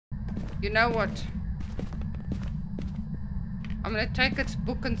You know what? I'm gonna take its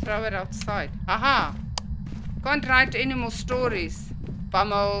book and throw it outside. Aha! Can't write any more stories.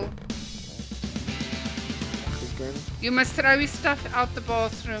 Bummel. You must throw his stuff out the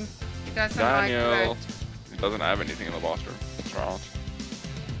bathroom. He doesn't like that. He doesn't have anything in the bathroom. It's right.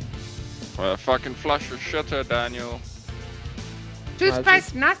 Well, fucking flush your shitter, Daniel.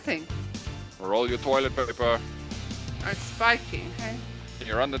 Toothpaste, nothing. Roll your toilet paper. Oh, it's spiky, okay? Can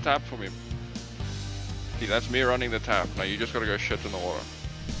you run the tap for me? See, that's me running the tap. Now you just gotta go shit in the water.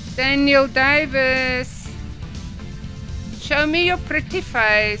 Daniel Davis. Show me your pretty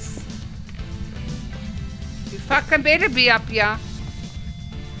face. You fucking better be up here.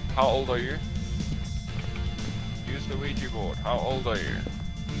 How old are you? Use the Ouija board. How old are you?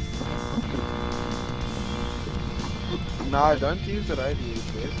 No, don't use the radio,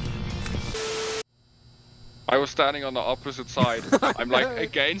 please. I was standing on the opposite side. I'm like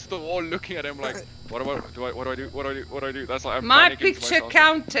against the wall, looking at him like, what do I do? That's like I'm my picture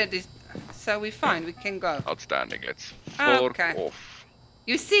counted, so we're fine. We can go. Outstanding. It's okay. off.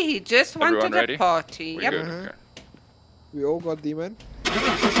 You see, he just wanted a party. We're yep. good, okay. We all got demon.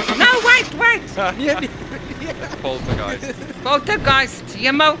 No, wait. Poltergeist. Poltergeist,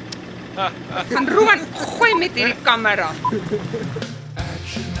 jemmo. Gaan Rowan gooi met hierdie camera.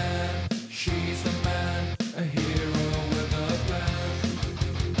 Action Nan, she's the man, a hero with a plan.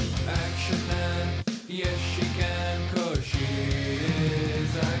 Action Nan, yes she can, 'cause she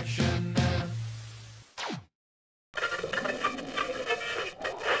is Action Nan.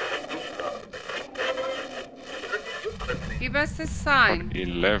 Give us a sign.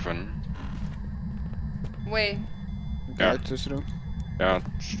 11. Where? Yeah. It's this room. Yeah,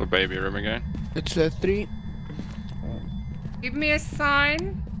 it's the baby room again. It's 3. Give me a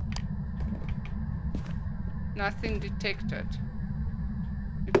sign. Nothing detected.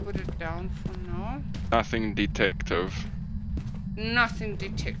 We put it down for now. Nothing detective. Nothing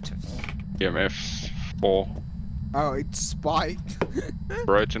detected. EMF's 4. Oh, it's spiked.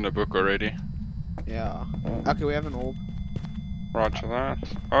 Wrote in the book already. Yeah. Okay, we have an orb. Roger that.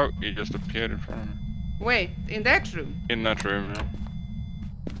 Oh, he just appeared in front of me. Wait, in that room? In that room, yeah.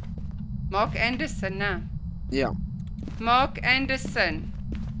 Mark Anderson now. Yeah. Mark Anderson,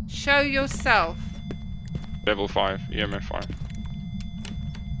 show yourself. Level 5, EMF 5.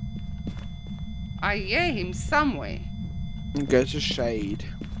 I hear him somewhere. Okay, it's a shade.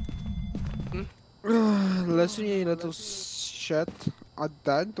 Hmm? Listen, you little shit. I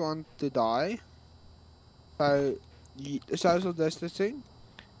don't want to die. So, social distancing.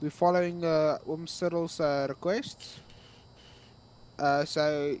 We're following Cyril's request.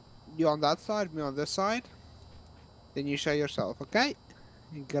 So, you on that side, me on this side. Then you show yourself, okay?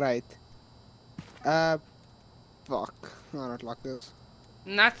 Great. Fuck. I don't like this.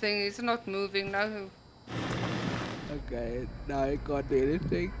 Nothing, it's not moving, no. Okay, now I can't do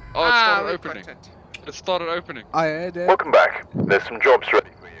anything. Oh, it started we opening. got it. It started opening. I heard it. Welcome back. There's some jobs ready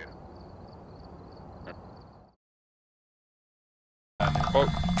for you. Oh.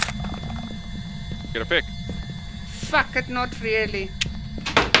 Get a pick. Fuck it, not really.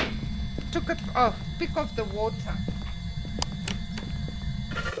 Took it, oh, pick off the water.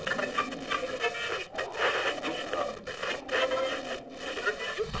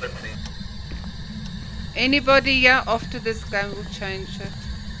 Anybody here after this game will change it.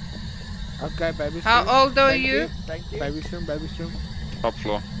 Okay, baby. How old are you? Thank you. Baby room, baby room. Top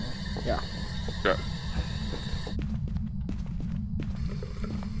floor. Yeah. Go.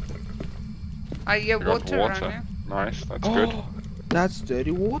 I hear We got water around here. Nice, that's good. That's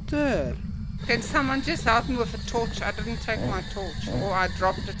dirty water. Can someone just help me with a torch? I didn't take my torch, or I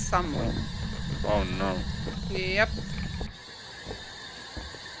dropped it somewhere. Oh no. Yep.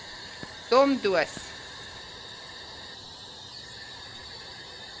 Dom doos.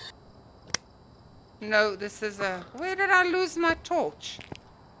 No, this is a... Where did I lose my torch?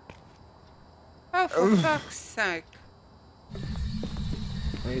 Oh, for fuck's sake.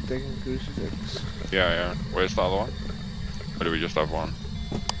 Are you taking crucifix? Yeah. Where's the other one? Or do we just have one?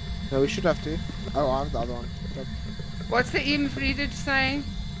 No, we should have two. Oh, I have the other one. Yep. What's the EMF reader saying?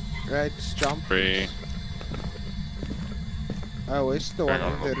 Right, just jump. 3. Oh, where's the one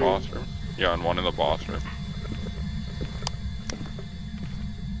Going on in in the the room? bathroom. Yeah, and one in the bathroom.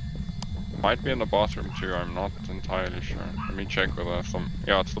 Might be in the bathroom too, I'm not entirely sure. Let me check with some...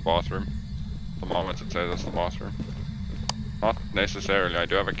 Yeah, it's the bathroom. The moment it says it's the bathroom. Not necessarily, I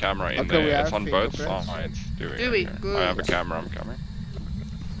do have a camera in there. It's on both sides. Do we? Good. I have a camera, I'm coming.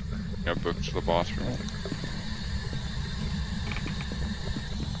 Yeah, booked to the bathroom.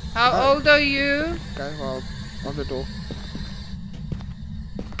 How old are you? Okay, well, on the door.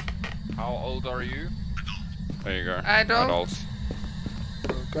 How old are you? There you go. Adult.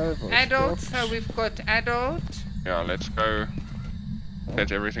 Okay, Adult, so we've got adult. Yeah, let's go.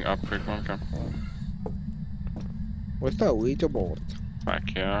 Set everything up quick, one come. Where's the Ouija board? Back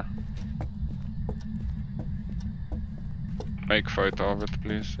here. Make photo of it,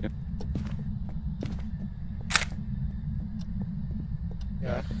 please.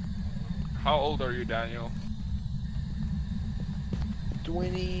 Yeah. How old are you, Daniel?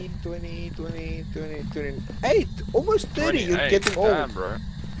 28, almost 30. You're 28, getting old. damn, bro.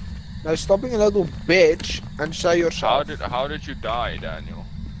 Now stop being a little bitch and show yourself. How did you die, Daniel?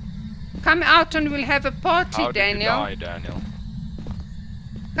 Come out and we'll have a party, How Daniel. did you die, Daniel?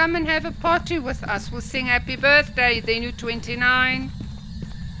 Come and have a party with us. We'll sing happy birthday, then you're 29.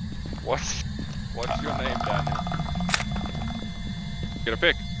 What's your name, Daniel? Get a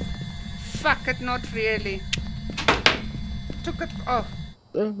pic. Fuck it, not really. Took it. Oh.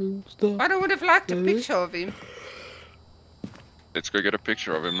 I would have liked a picture of him. Let's go get a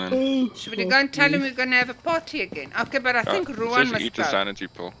picture of him then. Should we go and tell him we're going to have a party again? Okay, but I think Ruan just must eat go. the sanity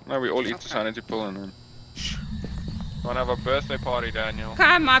pill. No, we all eat the sanity pill and then... Wanna have a birthday party, Daniel?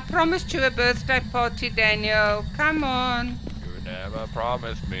 Come, I promised you a birthday party, Daniel. Come on. You never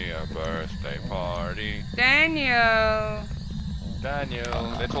promised me a birthday party. Daniel.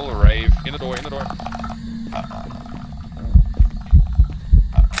 Daniel, let's all rave. In the door, in the door.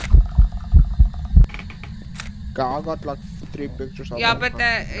 I got like 3 pictures of Yeah, them.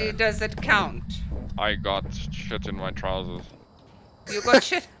 but does it count? I got shit in my trousers. You got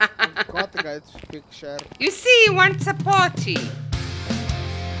shit? Got the guy's picture. You see, he wants a party.